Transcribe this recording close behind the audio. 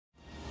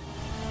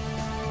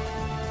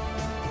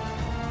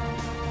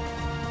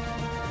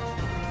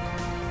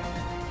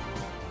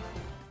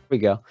we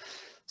go.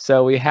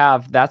 So we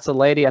have, that's a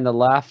lady on the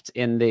left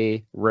in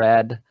the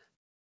red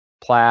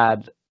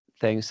plaid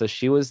thing. So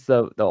she was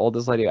the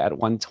oldest lady at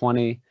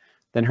 120.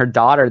 Then her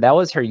daughter, that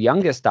was her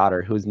youngest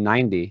daughter, who's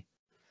 90.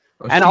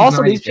 Oh, And she's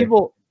also 90.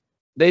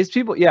 these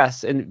people,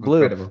 yes, in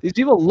blue, Incredible. these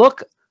people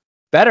look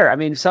better. I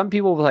mean, some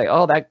people were like,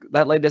 oh,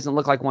 that lady doesn't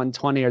look like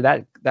 120, or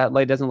that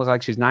lady doesn't look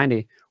like she's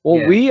 90. Well,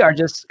 Yeah. we are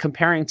just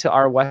comparing to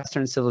our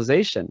Western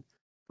civilization,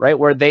 right?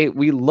 Where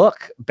we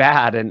look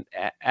bad and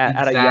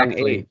at a young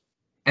age.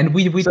 And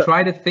we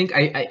try to think,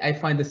 I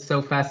find this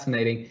so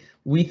fascinating.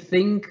 We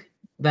think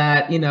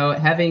that, you know,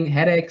 having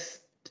headaches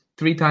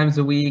 3 times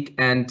a week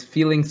and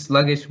feeling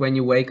sluggish when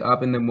you wake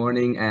up in the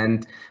morning,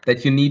 and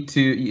that you need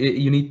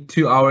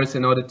 2 hours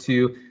in order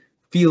to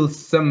feel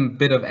some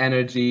bit of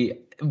energy.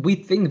 We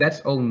think that's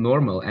all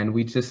normal, and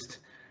we just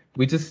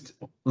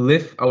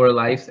live our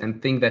lives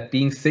and think that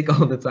being sick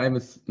all the time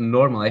is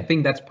normal. I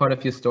think that's part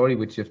of your story,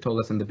 which you've told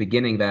us in the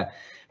beginning, that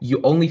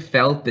you only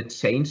felt the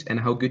change and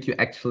how good you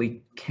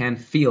actually can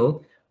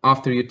feel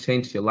after you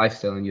changed your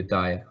lifestyle and your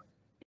diet.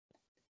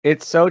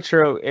 It's so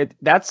true.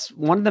 That's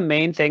one of the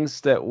main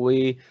things that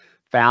we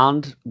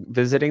found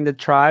visiting the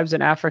tribes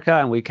in Africa,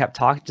 and we kept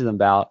talking to them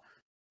about,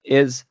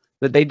 is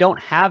that they don't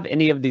have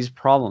any of these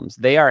problems.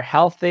 They are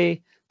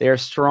healthy, they are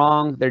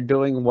strong, they're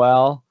doing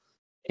well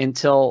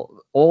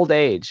until old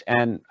age.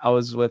 And I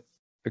was with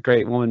a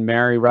great woman,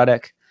 Mary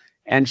Ruddick,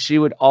 and she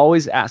would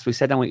always ask, we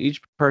sat down with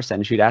each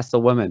person, she'd ask the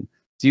woman,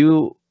 do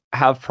you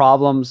have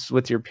problems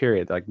with your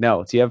period? Like,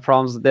 no. Do you have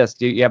problems with this?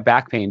 Do you have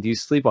back pain? Do you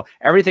sleep well?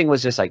 Everything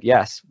was just like,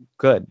 yes,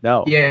 good,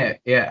 no. Yeah,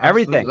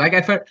 Everything. absolutely. Like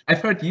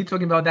I've heard you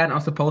talking about that, and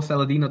also Paul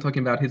Saladino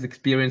talking about his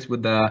experience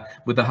with the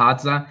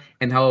Hadza,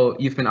 and how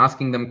you've been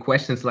asking them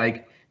questions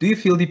like, do you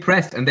feel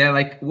depressed? And they're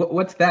like,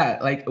 what's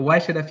that? Like, why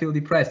should I feel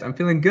depressed? I'm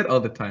feeling good all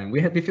the time.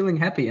 We have be feeling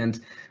happy, and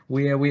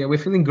we're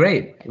feeling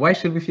great. Why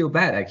should we feel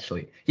bad,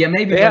 actually? Yeah,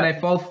 maybe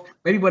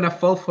when I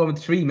fall from a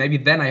tree, maybe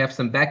then I have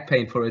some back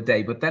pain for a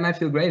day, but then I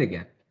feel great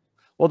again.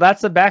 Well,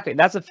 that's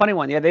that's a funny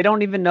one. Yeah, they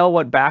don't even know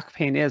what back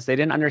pain is. They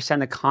didn't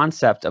understand the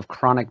concept of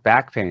chronic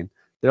back pain.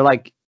 They're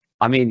like,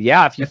 I mean,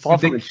 yeah, if you fall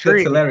from a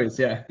tree, that's hilarious,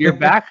 yeah. your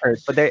back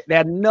hurts, but they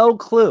had no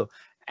clue.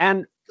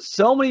 And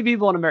so many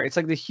people in America, it's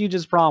like the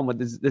hugest problem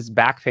with this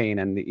back pain,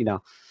 and, you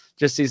know,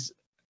 just these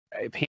pain